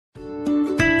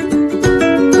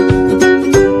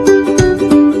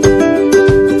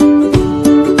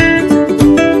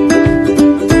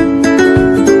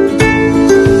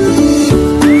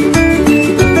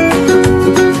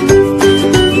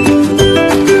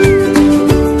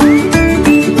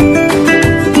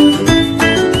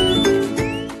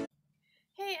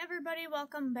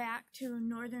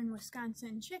Northern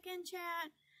Wisconsin Chicken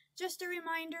Chat. Just a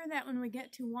reminder that when we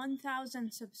get to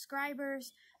 1,000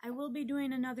 subscribers, I will be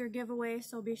doing another giveaway,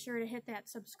 so be sure to hit that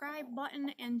subscribe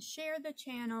button and share the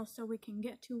channel so we can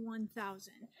get to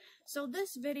 1,000. So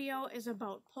this video is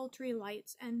about poultry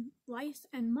lice and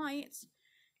mites,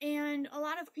 and a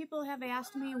lot of people have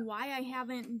asked me why I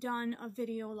haven't done a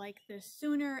video like this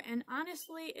sooner, and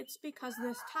honestly, it's because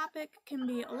this topic can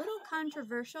be a little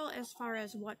controversial as far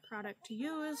as what product to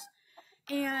use,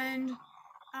 and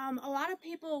a lot of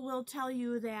people will tell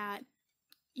you that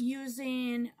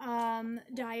using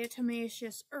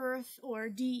diatomaceous earth or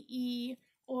DE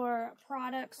or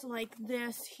products like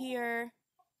this here,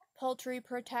 Poultry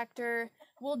Protector,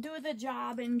 will do the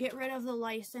job and get rid of the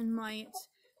lice and mites.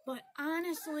 But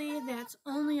honestly, that's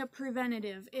only a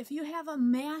preventative. If you have a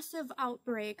massive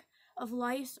outbreak of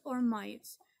lice or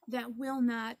mites, that will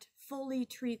not fully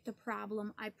treat the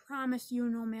problem. I promise you,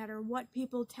 no matter what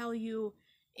people tell you,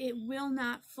 it will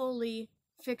not fully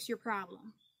fix your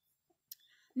problem.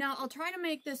 Now, I'll try to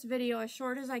make this video as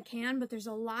short as I can, but there's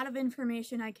a lot of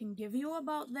information I can give you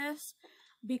about this.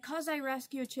 Because I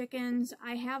rescue chickens,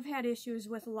 I have had issues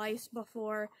with lice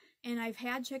before, and I've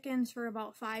had chickens for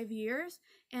about 5 years,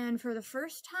 and for the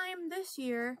first time this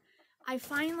year, I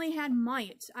finally had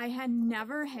mites. I had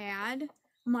never had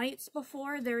mites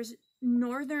before. There's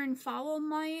northern fowl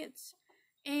mites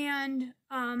and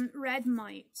red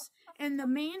mites. And the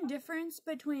main difference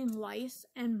between lice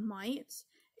and mites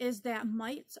is that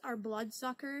mites are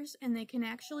bloodsuckers and they can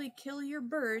actually kill your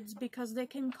birds because they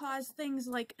can cause things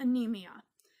like anemia.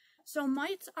 So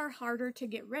mites are harder to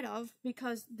get rid of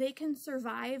because they can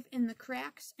survive in the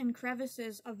cracks and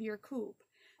crevices of your coop.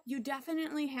 You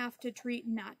definitely have to treat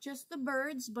not just the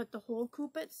birds but the whole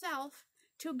coop itself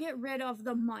to get rid of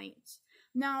the mites.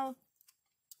 Now,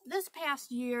 this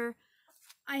past year,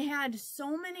 I had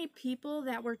so many people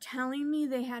that were telling me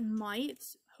they had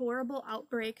mites, horrible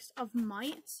outbreaks of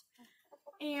mites,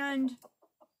 and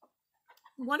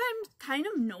what I'm kind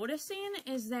of noticing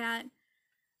is that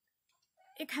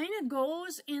it kind of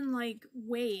goes in like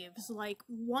waves. Like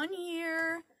 1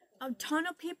 year, a ton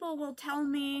of people will tell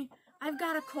me, I've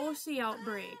got a COSI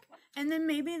outbreak, and then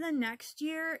maybe the next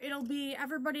year it'll be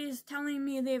everybody's telling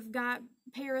me they've got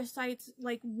parasites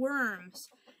like worms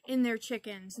in their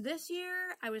chickens. This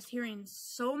year, I was hearing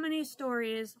so many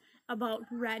stories about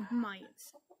red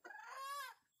mites.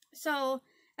 So,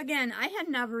 again, I had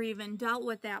never even dealt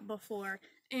with that before,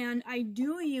 and I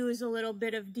do use a little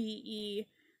bit of DE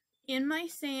in my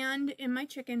sand, in my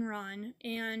chicken run,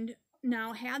 and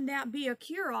now had that be a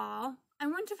cure-all, I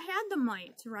wouldn't have had the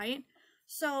mites, right?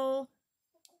 So,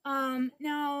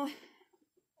 now,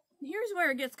 here's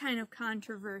where it gets kind of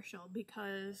controversial,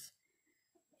 because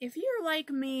if you're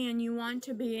like me and you want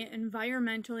to be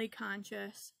environmentally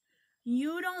conscious,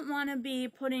 you don't want to be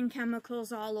putting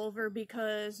chemicals all over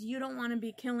because you don't want to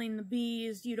be killing the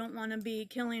bees, you don't want to be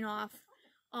killing off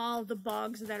all the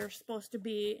bugs that are supposed to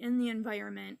be in the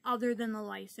environment other than the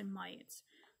lice and mites.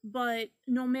 But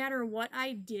no matter what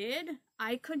I did,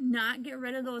 I could not get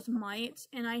rid of those mites,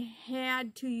 and I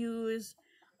had to use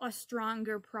a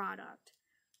stronger product.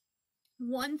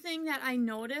 One thing that I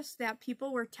noticed that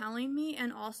people were telling me,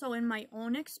 and also in my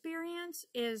own experience,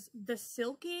 is the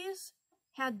silkies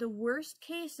had the worst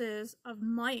cases of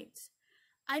mites.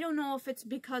 I don't know if it's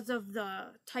because of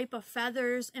the type of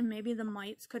feathers and maybe the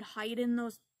mites could hide in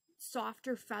those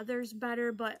softer feathers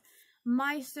better, but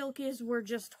my silkies were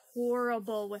just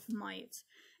horrible with mites.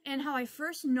 And how I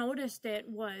first noticed it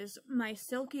was my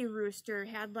silky rooster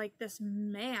had like this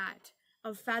mat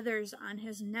of feathers on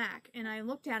his neck, and I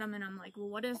looked at him and I'm like, well,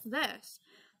 what is this?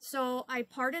 So I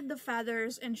parted the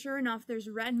feathers, and sure enough, there's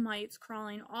red mites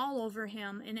crawling all over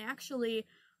him, and actually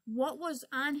what was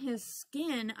on his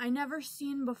skin I never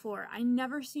seen before. I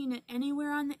never seen it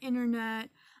anywhere on the internet.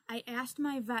 I asked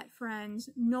my vet friends,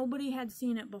 nobody had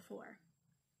seen it before.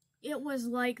 It was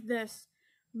like this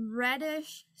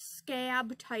reddish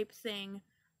scab type thing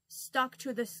stuck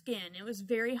to the skin. It was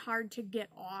very hard to get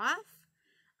off.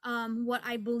 What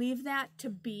I believe that to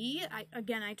be,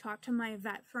 I talked to my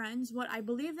vet friends, what I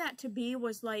believe that to be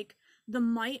was like the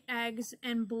mite eggs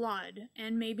and blood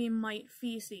and maybe mite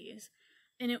feces.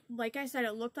 And it, like I said,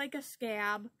 it looked like a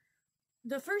scab.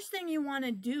 The first thing you want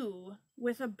to do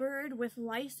with a bird with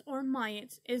lice or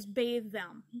mites is bathe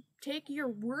them. Take your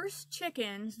worst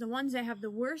chickens, the ones that have the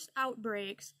worst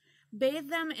outbreaks, bathe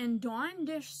them in Dawn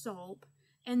dish soap,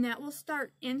 and that will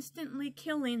start instantly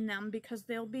killing them because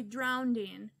they'll be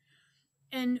drowning.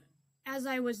 And as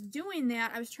I was doing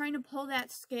that, I was trying to pull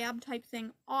that scab type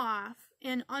thing off,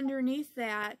 and underneath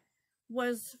that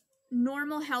was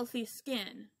normal, healthy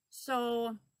skin.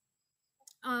 So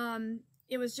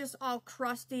it was just all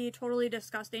crusty, totally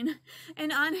disgusting.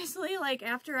 And honestly, like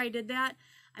after I did that,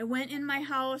 I went in my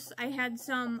house, I had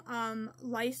some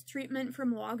lice treatment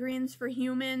from Walgreens for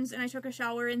humans, and I took a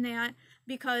shower in that,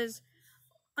 because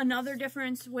another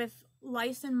difference with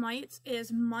lice and mites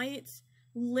is mites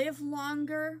live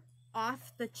longer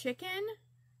off the chicken,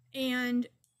 and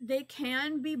they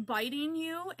can be biting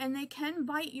you, and they can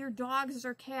bite your dogs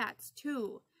or cats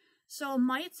too. So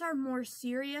mites are more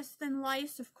serious than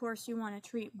lice. Of course, you want to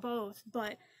treat both,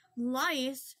 but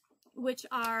lice, which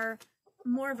are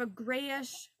more of a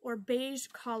grayish or beige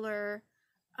color,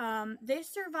 they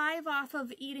survive off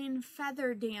of eating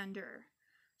feather dander.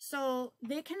 So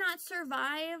they cannot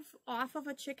survive off of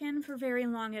a chicken for very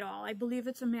long at all. I believe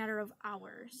it's a matter of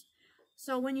hours.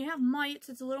 So when you have mites,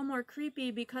 it's a little more creepy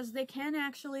because they can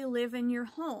actually live in your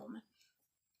home.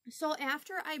 So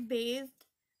after I bathed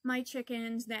my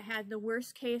chickens that had the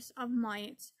worst case of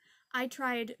mites, I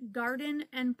tried garden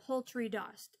and poultry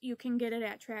dust. You can get it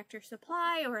at Tractor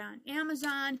Supply or on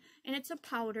Amazon, and it's a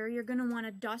powder. You're going to want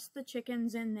to dust the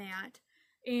chickens in that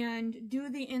and do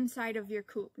the inside of your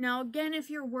coop. Now again, if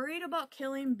you're worried about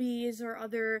killing bees or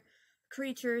other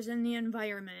creatures in the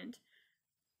environment,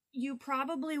 you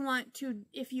probably want to,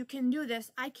 if you can do this,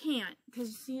 I can't,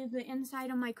 because see, the inside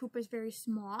of my coop is very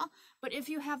small, but if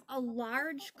you have a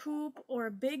large coop or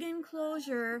a big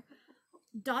enclosure,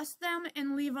 dust them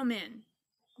and leave them in.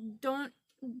 Don't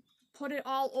put it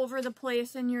all over the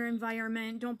place in your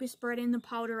environment. Don't be spreading the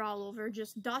powder all over.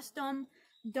 Just dust them,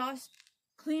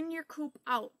 clean your coop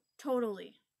out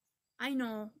totally. I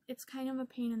know, it's kind of a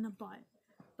pain in the butt,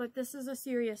 but this is a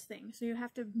serious thing, so you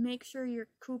have to make sure your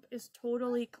coop is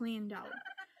totally cleaned out.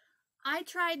 I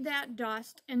tried that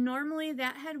dust, and normally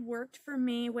that had worked for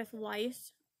me with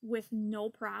lice with no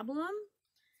problem,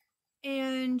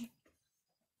 and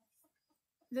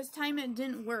this time it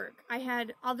didn't work. I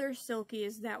had other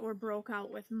silkies that were broke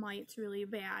out with mites really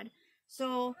bad.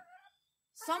 So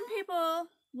some people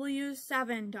will use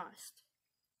 7 dust.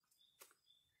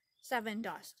 7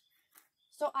 dust.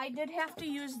 So I did have to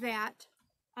use that.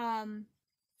 And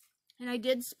I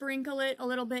did sprinkle it a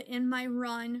little bit in my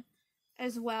run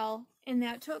as well. And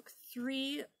that took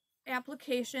 3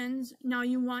 applications. Now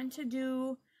you want to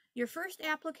do your first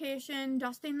application,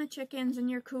 dusting the chickens in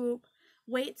your coop,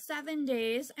 wait 7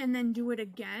 days, and then do it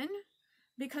again,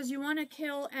 because you want to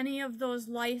kill any of those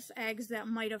lice eggs that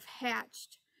might have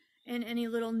hatched and any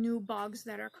little new bugs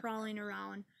that are crawling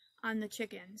around on the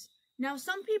chickens. Now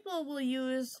some people will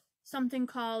use something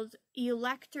called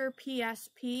Elector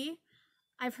PSP.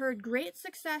 I've heard great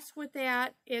success with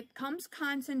that. It comes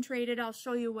concentrated. I'll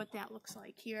show you what that looks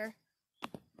like here.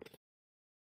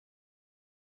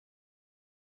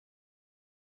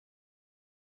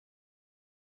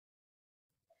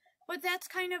 But that's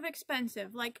kind of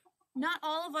expensive. Like, not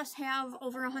all of us have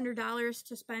over $100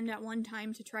 to spend at one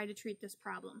time to try to treat this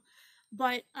problem.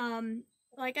 But,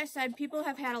 like I said, people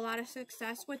have had a lot of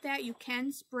success with that. You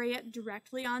can spray it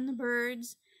directly on the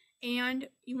birds, and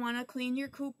you want to clean your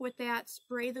coop with that.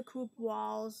 Spray the coop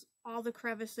walls, all the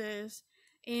crevices,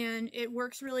 and it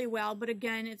works really well. But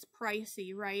again, it's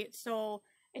pricey, right? So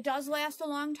it does last a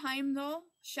long time, though.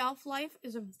 Shelf life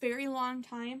is a very long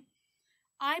time.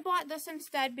 I bought this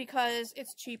instead because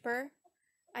it's cheaper.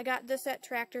 I got this at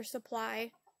Tractor Supply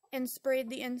and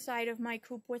sprayed the inside of my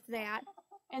coop with that,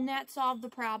 and that solved the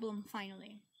problem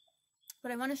finally.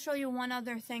 But I want to show you one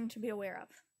other thing to be aware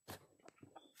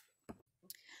of.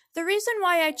 The reason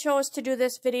why I chose to do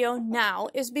this video now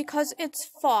is because it's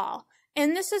fall,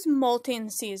 and this is molting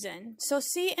season. So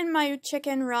see, in my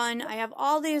chicken run, I have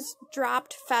all these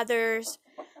dropped feathers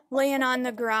laying on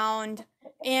the ground.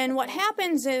 And what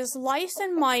happens is lice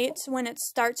and mites, when it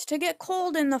starts to get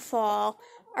cold in the fall,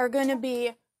 are going to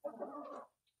be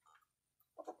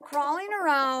crawling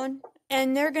around,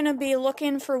 and they're going to be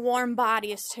looking for warm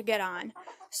bodies to get on.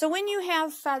 So when you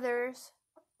have feathers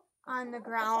on the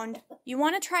ground, you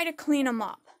want to try to clean them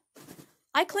up.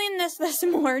 I cleaned this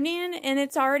morning, and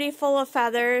it's already full of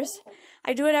feathers.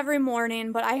 I do it every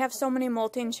morning, but I have so many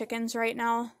molting chickens right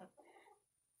now.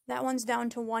 That one's down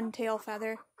to 1 tail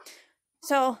feather.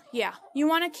 So, yeah, you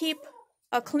want to keep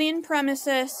a clean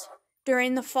premises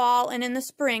during the fall and in the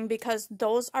spring, because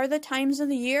those are the times of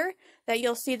the year that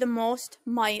you'll see the most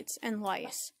mites and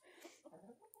lice.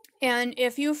 And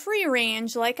if you free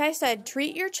range, like I said,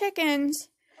 treat your chickens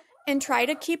and try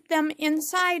to keep them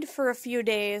inside for a few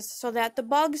days so that the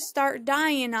bugs start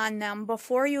dying on them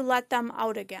before you let them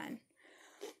out again.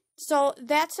 So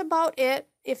that's about it.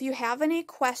 If you have any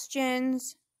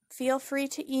questions, feel free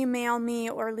to email me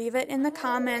or leave it in the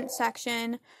comment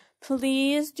section.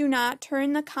 Please do not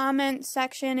turn the comment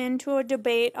section into a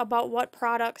debate about what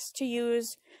products to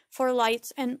use for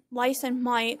lice and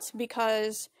mites,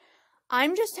 because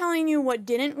I'm just telling you what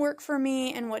didn't work for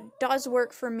me and what does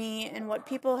work for me and what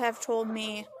people have told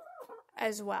me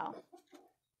as well.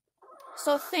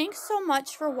 So thanks so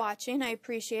much for watching. I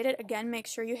appreciate it. Again, make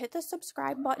sure you hit the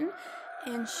subscribe button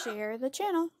and share the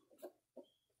channel.